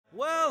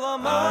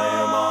I'm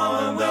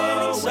on the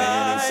winning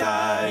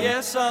side.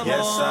 Yes, I'm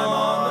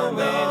on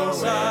the winning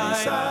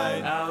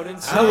side.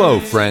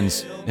 Hello,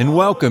 friends, and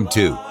welcome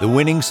to the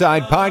Winning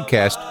Side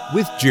Podcast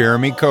with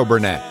Jeremy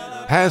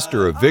Coburnett,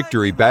 pastor of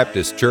Victory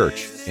Baptist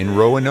Church in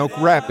Roanoke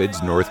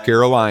Rapids, North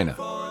Carolina.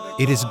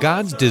 It is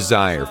God's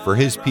desire for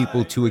His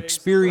people to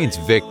experience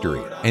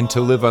victory and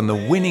to live on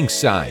the winning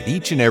side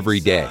each and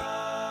every day.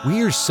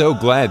 We are so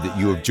glad that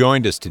you have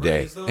joined us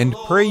today and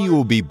pray you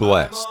will be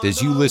blessed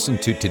as you listen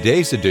to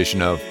today's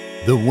edition of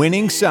The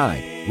Winning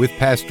Side with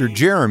Pastor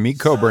Jeremy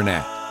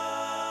Coburnett.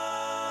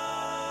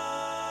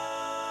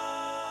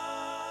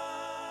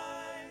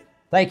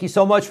 Thank you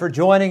so much for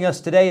joining us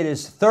today. It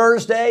is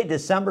Thursday,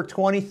 December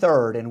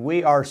 23rd, and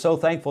we are so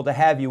thankful to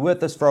have you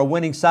with us for our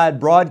Winning Side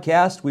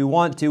broadcast. We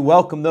want to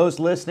welcome those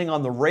listening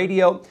on the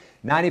radio,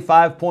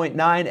 95.9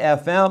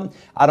 FM.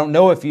 I don't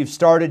know if you've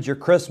started your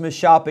Christmas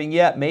shopping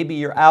yet. Maybe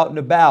you're out and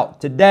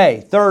about.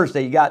 Today,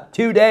 Thursday, you got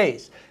 2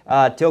 days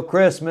till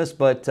Christmas,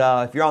 but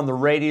if you're on the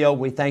radio,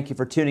 we thank you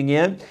for tuning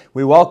in.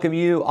 We welcome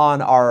you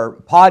on our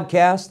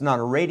podcast and on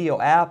our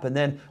radio app, and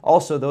then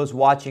also those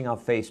watching on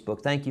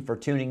Facebook. Thank you for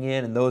tuning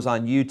in, and those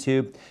on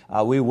YouTube,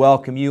 we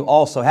welcome you.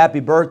 Also, happy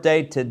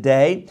birthday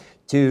today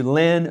to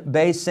Lynn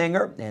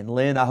Basinger. And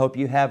Lynn, I hope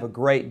you have a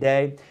great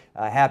day.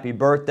 Happy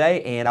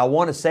birthday. And I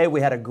want to say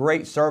we had a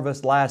great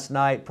service last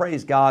night.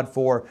 Praise God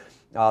for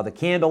the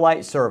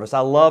candlelight service. I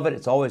love it.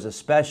 It's always a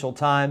special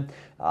time.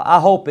 I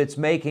hope it's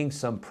making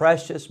some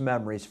precious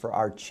memories for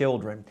our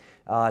children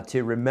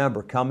to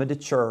remember coming to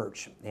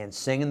church and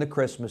singing the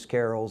Christmas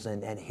carols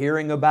and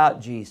hearing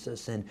about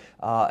Jesus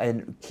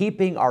and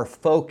keeping our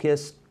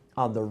focus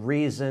on the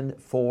reason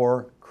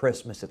for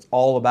Christmas. It's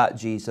all about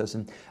Jesus.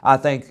 And I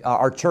thank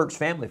our church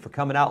family for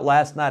coming out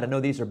last night. I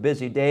know these are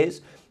busy days,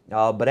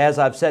 but as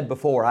I've said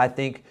before, I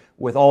think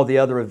with all the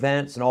other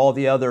events and all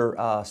the other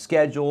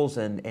schedules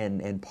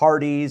and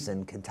parties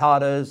and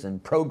cantatas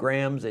and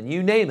programs and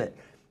you name it,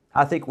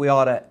 I think we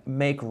ought to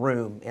make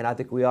room, and I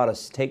think we ought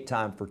to take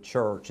time for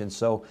church. And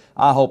so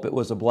I hope it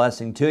was a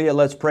blessing to you.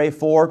 Let's pray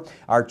for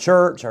our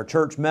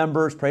church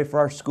members, pray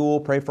for our school,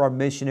 pray for our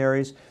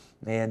missionaries,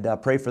 and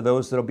pray for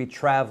those that will be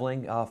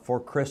traveling for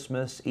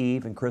Christmas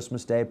Eve and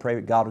Christmas Day. Pray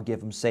that God will give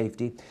them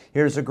safety.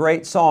 Here's a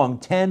great song,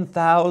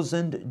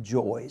 10,000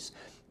 Joys.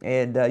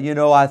 And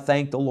I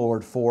thank the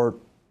Lord for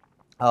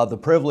the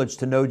privilege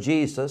to know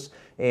Jesus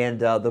and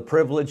the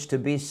privilege to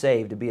be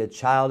saved, to be a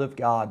child of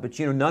God. But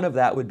none of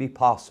that would be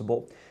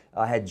possible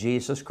had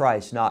Jesus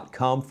Christ not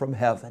come from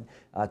heaven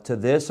to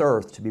this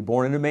earth, to be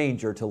born in a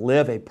manger, to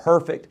live a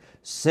perfect,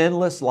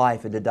 sinless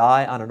life, and to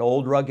die on an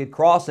old rugged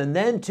cross, and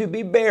then to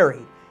be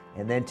buried,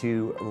 and then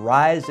to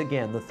rise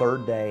again the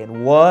third day.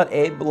 And what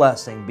a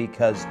blessing,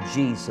 because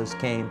Jesus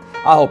came.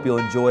 I hope you'll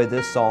enjoy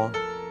this song.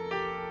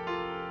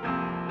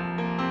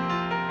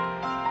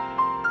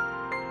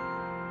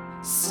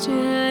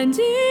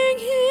 Standing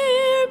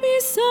here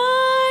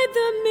beside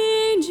the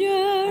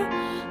manger,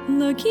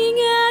 looking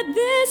at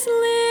this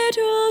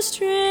little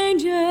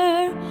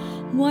stranger,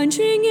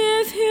 wondering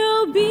if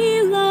he'll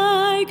be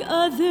like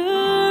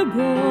other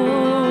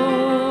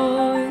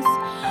boys.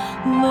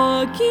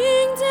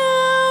 Looking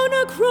down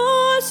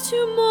across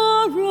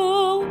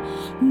tomorrow,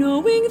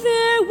 knowing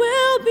there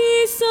will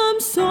be some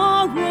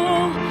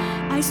sorrow,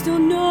 I still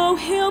know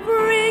he'll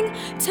bring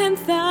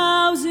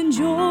 10,000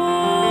 joys.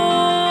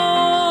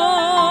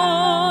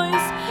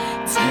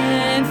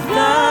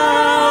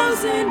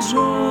 10,000 joys.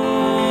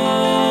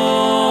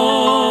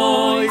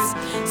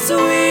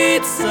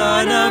 Sweet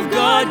Son of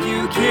God,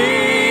 you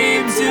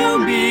came to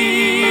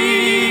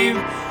me,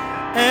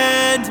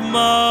 and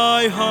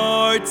my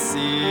heart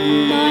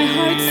sings. My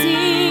heart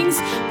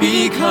sings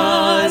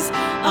because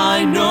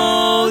I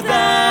know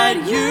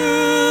that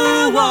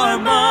you are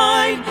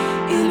mine.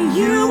 In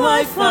you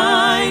I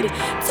find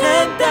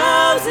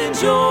 10,000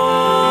 joys,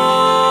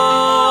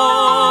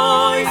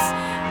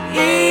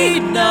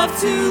 enough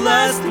to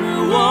last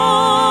through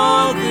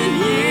all the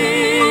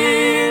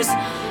years,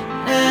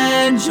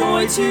 and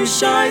joy to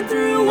shine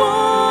through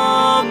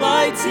all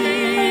my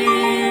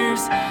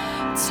tears.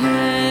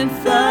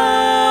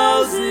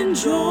 10,000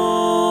 joys.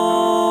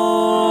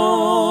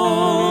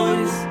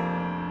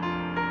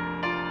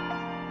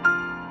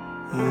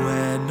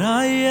 When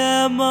I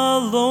am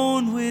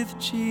alone with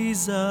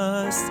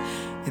Jesus,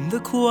 in the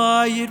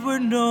quiet where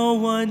no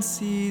one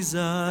sees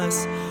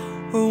us,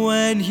 or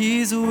when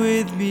He's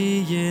with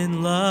me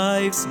in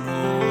life's noise.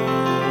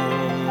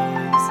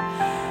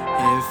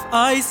 If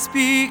I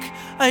speak,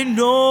 I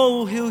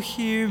know He'll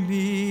hear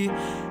me,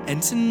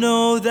 and to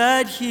know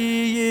that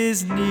He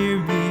is near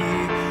me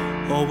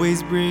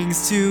always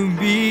brings to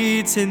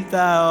me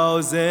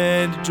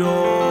 10,000 joys.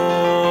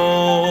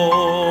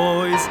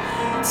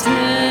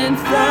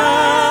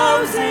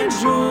 10,000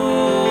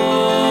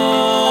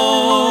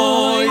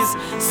 joys.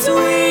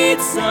 Sweet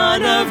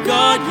Son of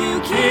God,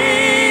 you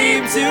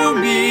came to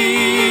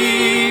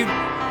me,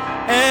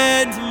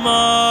 and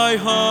my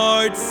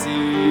heart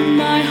sings.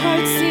 My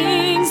heart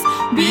sings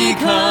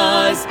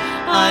because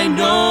I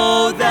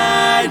know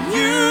that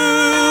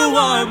you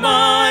are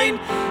mine.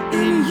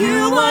 In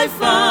you I I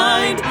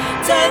find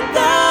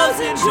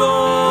 10,000 joys,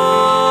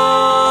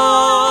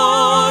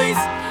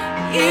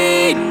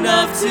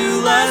 enough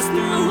to last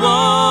through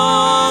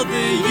all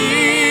the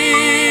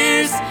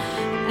years,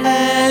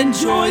 and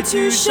joy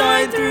to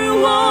shine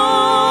through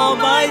all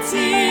my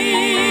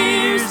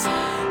tears.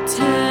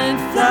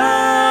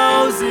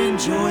 10,000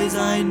 joys,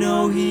 I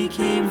know He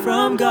came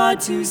from God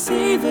to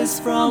save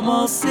us from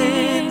all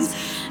sins,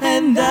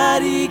 and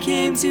that He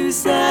came to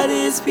set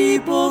His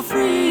people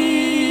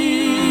free.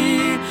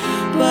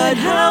 But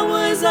how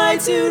was I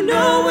to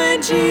know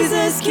when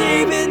Jesus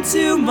came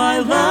into my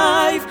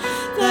life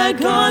that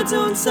God's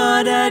own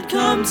Son had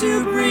come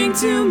to bring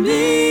to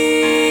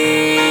me?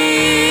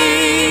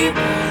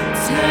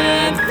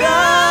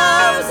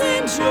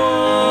 10,000 joys,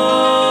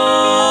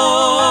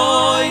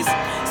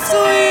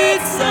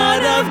 sweet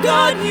Son of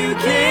God, You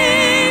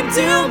came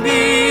to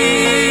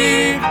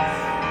me,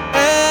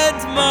 and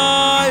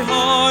my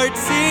heart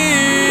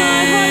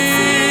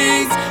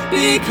sings,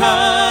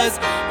 because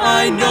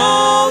I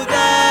know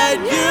that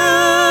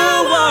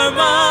You are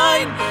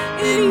mine.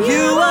 In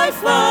You I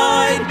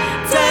find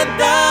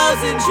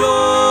 10,000 joys,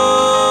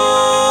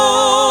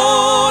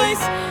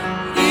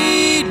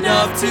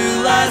 enough to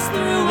last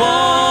through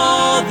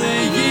all the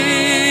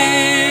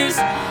years,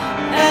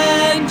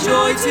 and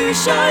joy to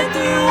shine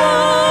through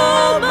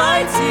all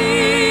my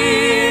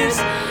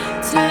tears.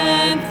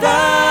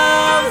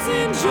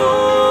 10,000 joys,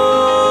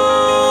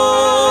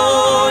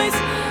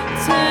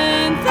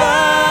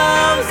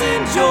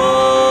 10,000 joys,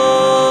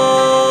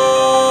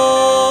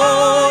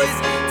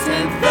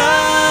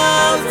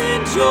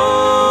 10,000 joys.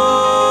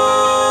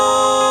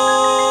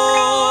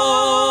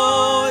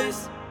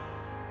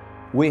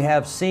 We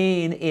have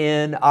seen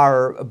in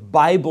our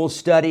Bible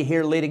study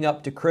here leading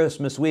up to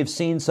Christmas, we've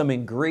seen some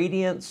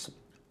ingredients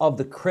of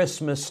the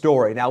Christmas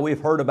story. Now, we've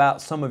heard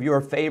about some of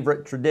your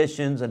favorite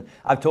traditions, and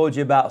I've told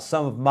you about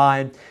some of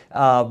mine,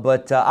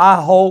 but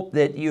I hope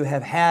that you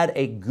have had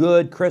a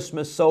good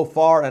Christmas so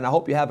far, and I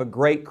hope you have a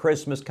great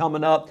Christmas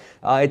coming up.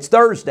 It's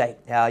Thursday.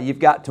 You've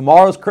got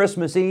tomorrow's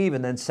Christmas Eve,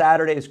 and then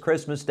Saturday is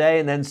Christmas Day,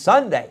 and then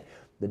Sunday,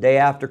 the day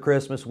after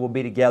Christmas, we'll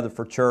be together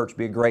for church.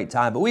 Be a great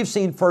time. But we've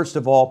seen, first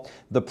of all,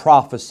 the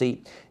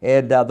prophecy.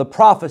 And the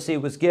prophecy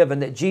was given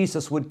that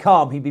Jesus would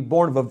come. He'd be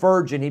born of a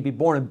virgin. He'd be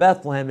born in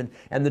Bethlehem.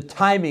 And the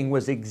timing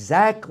was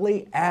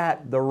exactly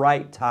at the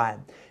right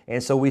time.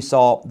 And so we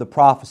saw the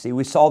prophecy.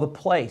 We saw the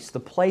place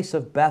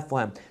of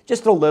Bethlehem.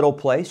 Just a little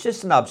place,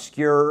 just an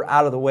obscure,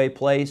 out-of-the-way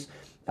place.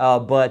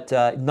 But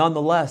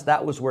nonetheless,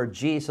 that was where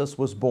Jesus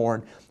was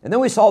born. And then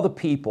we saw the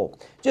people,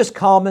 just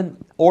common,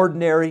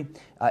 ordinary,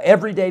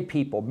 everyday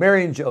people,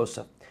 Mary and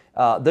Joseph,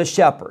 the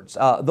shepherds,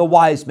 the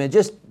wise men,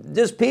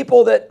 just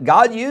people that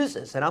God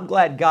uses. And I'm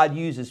glad God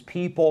uses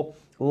people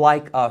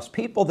like us,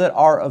 people that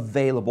are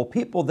available,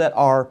 people that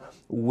are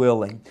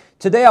willing.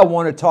 Today I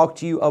want to talk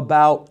to you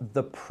about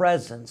the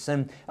presents.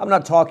 And I'm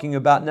not talking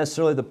about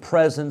necessarily the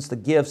presents, the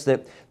gifts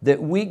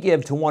that we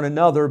give to one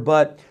another,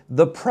 but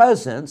the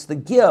presents, the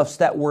gifts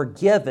that were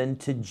given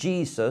to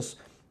Jesus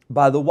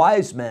by the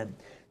wise men.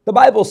 The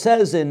Bible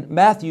says in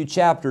Matthew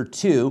chapter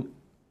 2,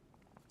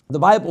 the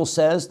Bible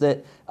says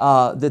that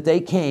they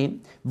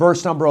came,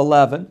 verse number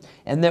 11,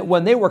 and that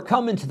when they were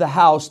coming to the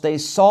house, they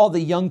saw the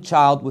young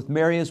child with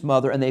Mary his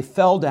mother, and they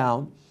fell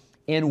down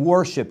and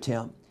worshiped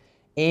Him.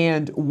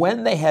 And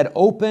when they had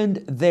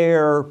opened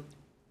their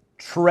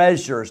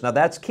treasures, now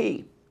that's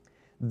key.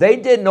 They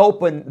didn't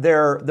open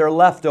their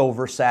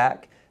leftover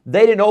sack.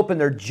 They didn't open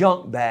their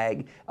junk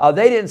bag.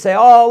 They didn't say,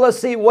 oh, let's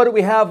see, what do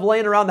we have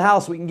laying around the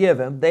house we can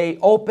give Him? They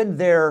opened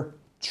their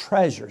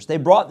treasures. They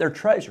brought their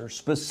treasures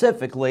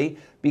specifically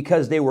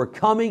because they were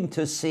coming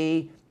to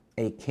see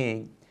a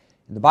king.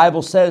 And the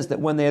Bible says that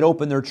when they had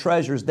opened their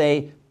treasures,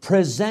 they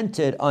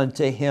presented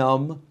unto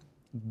Him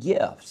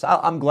gifts.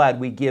 I'm glad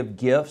we give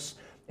gifts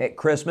at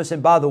Christmas.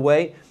 And by the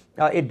way,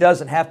 it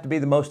doesn't have to be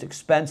the most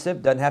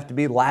expensive, doesn't have to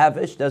be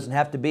lavish, doesn't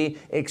have to be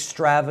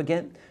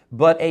extravagant.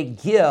 But a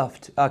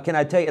gift, can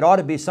I tell you, it ought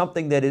to be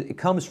something that it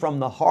comes from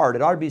the heart.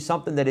 It ought to be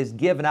something that is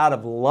given out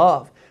of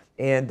love.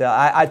 And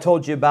I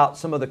told you about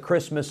some of the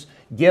Christmas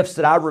gifts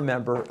that I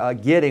remember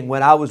getting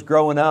when I was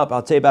growing up.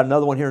 I'll tell you about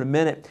another one here in a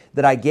minute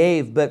that I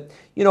gave. But,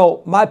 you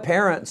know, my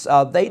parents,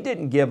 they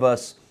didn't give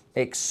us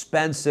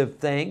expensive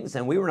things,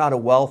 and we were not a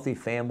wealthy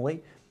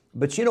family.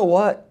 But you know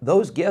what?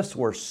 Those gifts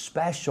were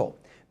special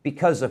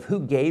because of who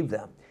gave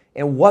them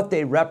and what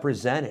they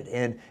represented.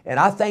 And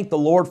I thank the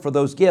Lord for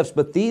those gifts.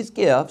 But these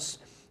gifts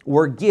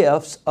were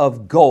gifts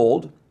of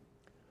gold,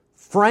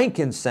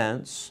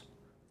 frankincense,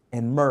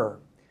 and myrrh.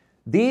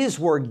 These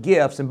were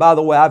gifts, and by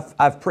the way,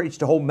 I've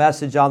preached a whole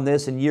message on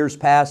this in years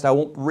past. I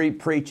won't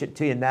re-preach it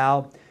to you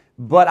now,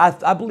 but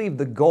I believe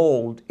the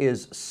gold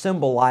is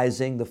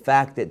symbolizing the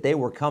fact that they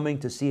were coming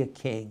to see a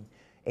king,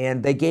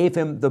 and they gave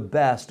Him the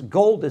best.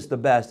 Gold is the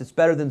best. It's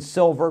better than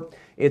silver.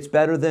 It's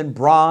better than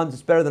bronze.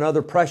 It's better than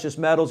other precious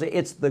metals.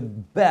 It's the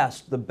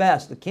best, the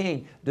best. The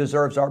king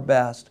deserves our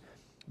best.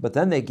 But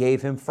then they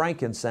gave Him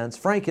frankincense.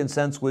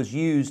 Frankincense was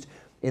used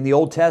in the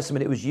Old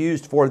Testament. It was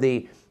used for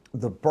the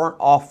burnt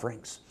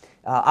offerings.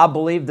 I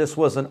believe this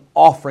was an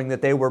offering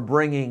that they were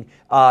bringing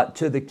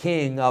to the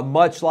king,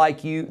 much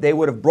like they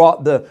would have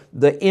brought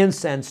the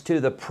incense to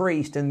the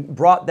priest and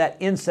brought that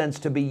incense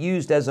to be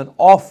used as an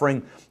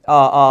offering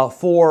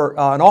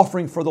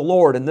for the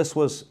Lord. And this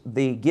was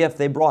the gift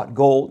they brought: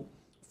 gold,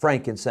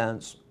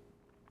 frankincense,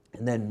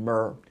 and then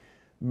myrrh.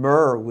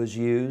 Myrrh was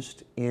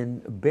used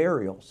in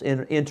burials.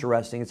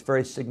 Interesting, it's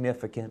very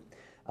significant.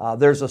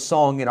 There's a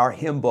song in our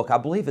hymn book, I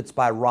believe it's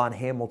by Ron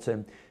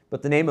Hamilton,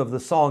 but the name of the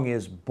song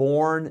is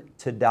Born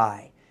to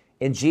Die.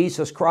 And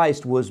Jesus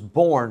Christ was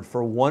born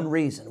for one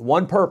reason,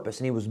 one purpose,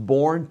 and He was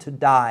born to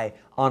die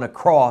on a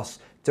cross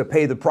to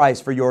pay the price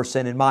for your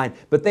sin and mine.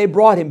 But they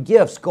brought Him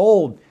gifts: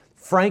 gold,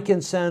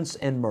 frankincense,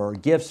 and myrrh,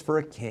 gifts for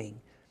a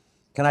king.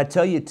 Can I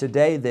tell you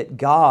today that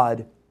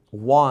God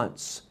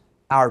wants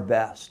our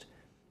best?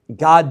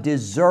 God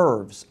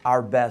deserves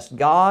our best.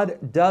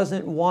 God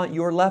doesn't want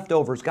your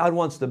leftovers. God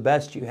wants the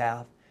best you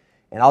have.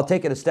 And I'll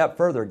take it a step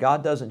further.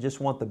 God doesn't just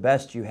want the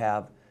best you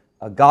have.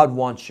 God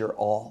wants your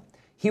all.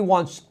 He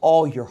wants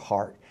all your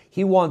heart.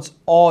 He wants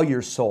all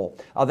your soul.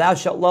 Thou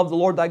shalt love the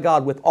Lord thy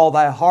God with all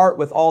thy heart,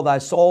 with all thy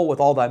soul, with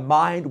all thy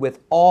mind, with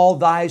all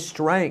thy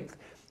strength.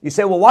 You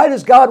say, well, why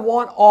does God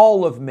want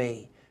all of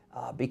me?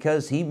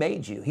 Because He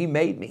made you. He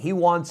made me. He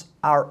wants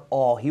our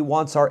all. He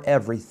wants our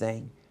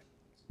everything.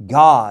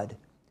 God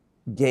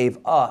gave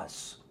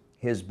us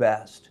His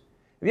best.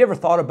 Have you ever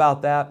thought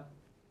about that?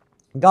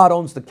 God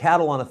owns the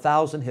cattle on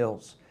 1,000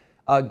 hills.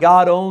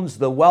 God owns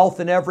the wealth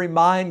in every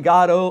mine.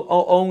 God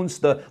owns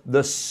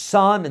the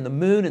sun and the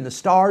moon and the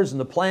stars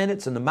and the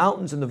planets and the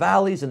mountains and the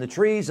valleys and the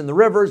trees and the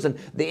rivers and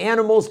the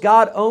animals.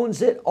 God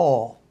owns it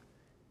all.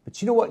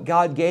 But you know what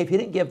God gave? He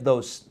didn't give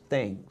those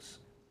things.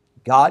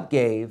 God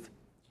gave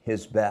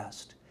His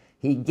best.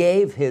 He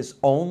gave His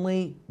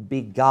only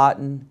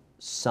begotten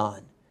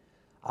Son.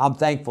 I'm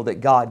thankful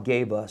that God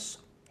gave us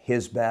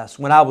His best.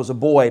 When I was a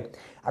boy,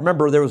 I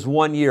remember there was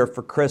one year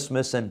for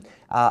Christmas, and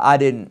I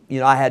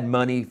had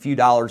money, a few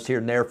dollars here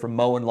and there from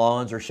mowing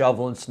lawns or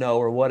shoveling snow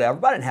or whatever,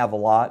 but I didn't have a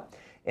lot.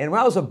 And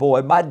when I was a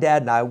boy, my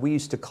dad and I, we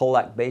used to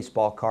collect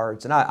baseball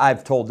cards. And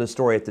I've told this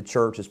story at the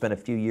church. It's been a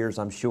few years,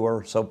 I'm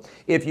sure. So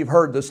if you've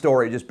heard the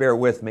story, just bear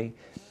with me.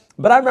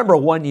 But I remember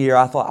one year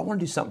I thought, I want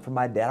to do something for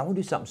my dad. I want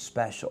to do something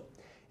special.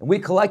 And we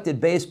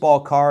collected baseball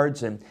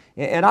cards, and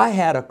I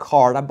had a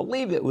card. I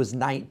believe it was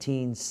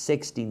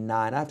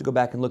 1969. I have to go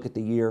back and look at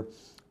the year.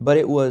 But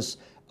it was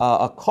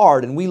a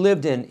card, and we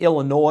lived in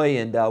Illinois,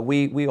 and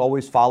we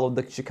always followed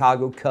the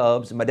Chicago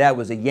Cubs. And my dad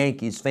was a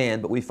Yankees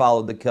fan, but we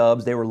followed the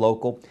Cubs. They were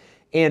local.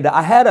 And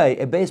I had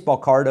a baseball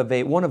card of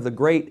one of the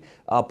great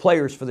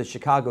players for the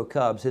Chicago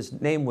Cubs. His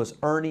name was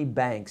Ernie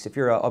Banks. If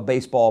you're a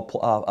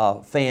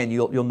baseball fan,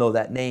 you'll know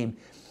that name.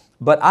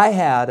 But I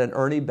had an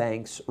Ernie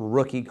Banks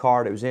rookie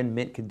card. It was in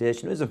mint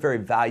condition. It was a very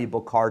valuable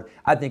card.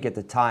 I think at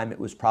the time it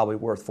was probably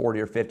worth $40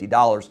 or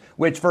 $50,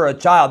 which for a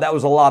child, that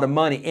was a lot of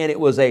money. And it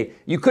was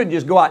you couldn't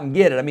just go out and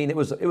get it. I mean, it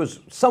was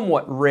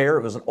somewhat rare.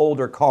 It was an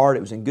older card. It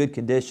was in good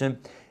condition.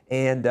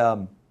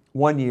 And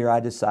one year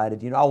I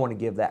decided, I want to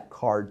give that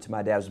card to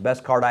my dad. It was the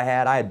best card I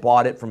had. I had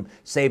bought it from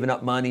saving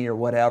up money or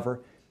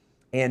whatever.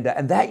 And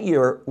that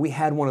year we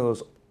had one of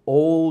those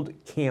old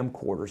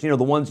camcorders,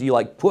 the ones you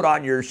like put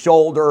on your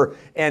shoulder,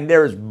 and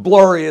they're as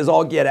blurry as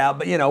all get out,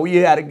 but we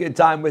had a good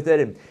time with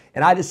it.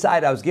 And I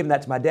decided, I was giving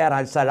that to my dad.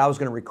 I decided I was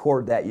going to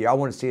record that year. I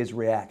wanted to see his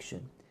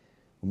reaction.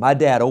 When my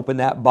dad opened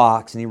that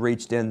box and he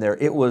reached in there,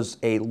 it was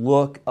a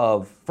look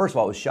of, first of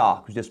all, it was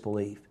shock, it was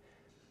disbelief.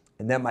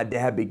 And then my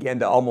dad began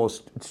to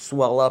almost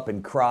swell up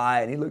and cry.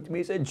 And he looked at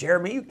me and said,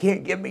 Jeremy, you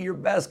can't give me your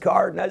best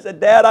card. And I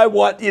said, Dad, I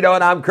want, and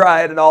I'm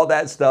crying and all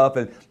that stuff.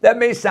 And that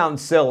may sound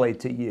silly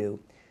to you.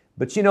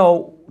 But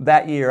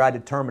that year I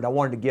determined I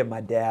wanted to give my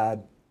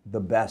dad the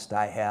best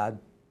I had.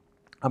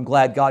 I'm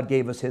glad God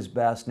gave us His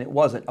best, and it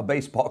wasn't a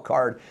baseball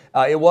card.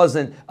 It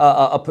wasn't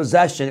a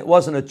possession. It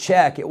wasn't a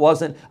check. It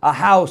wasn't a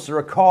house or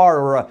a car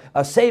or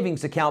a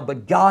savings account,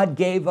 but God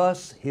gave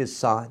us His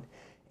Son.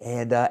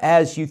 And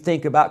as you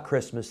think about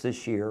Christmas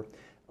this year,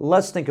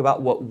 let's think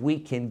about what we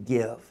can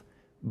give,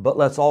 but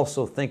let's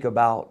also think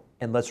about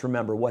and let's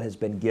remember what has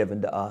been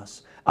given to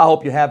us. I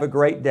hope you have a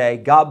great day.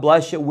 God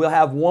bless you. We'll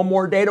have one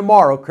more day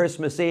tomorrow,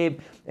 Christmas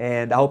Eve,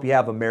 and I hope you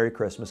have a Merry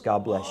Christmas.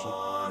 God bless you.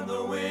 On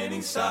the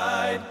winning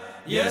side.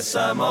 Yes,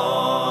 I'm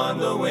on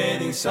the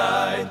winning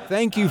side.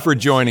 Thank you for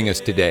joining us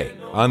today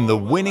on the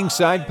Winning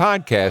Side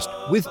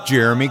Podcast with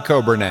Jeremy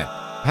Coburnett,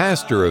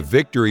 pastor of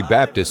Victory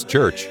Baptist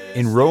Church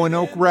in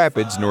Roanoke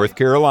Rapids, North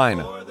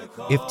Carolina.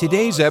 If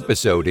today's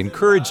episode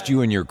encouraged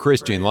you in your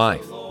Christian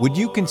life, would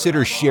you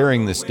consider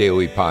sharing this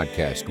daily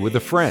podcast with a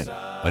friend,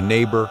 a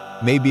neighbor,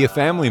 maybe a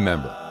family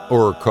member,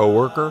 or a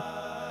coworker?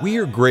 We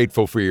are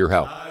grateful for your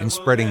help in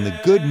spreading the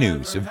good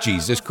news of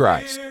Jesus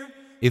Christ.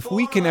 If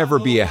we can ever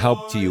be a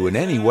help to you in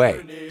any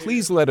way,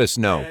 please let us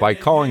know by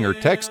calling or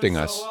texting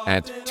us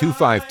at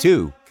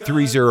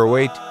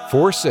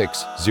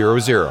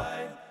 252-308-4600.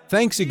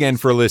 Thanks again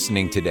for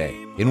listening today,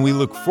 and we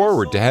look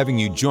forward to having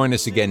you join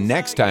us again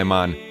next time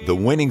on the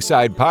Winning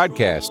Side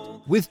Podcast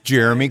with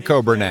Jeremy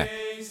Coburnett.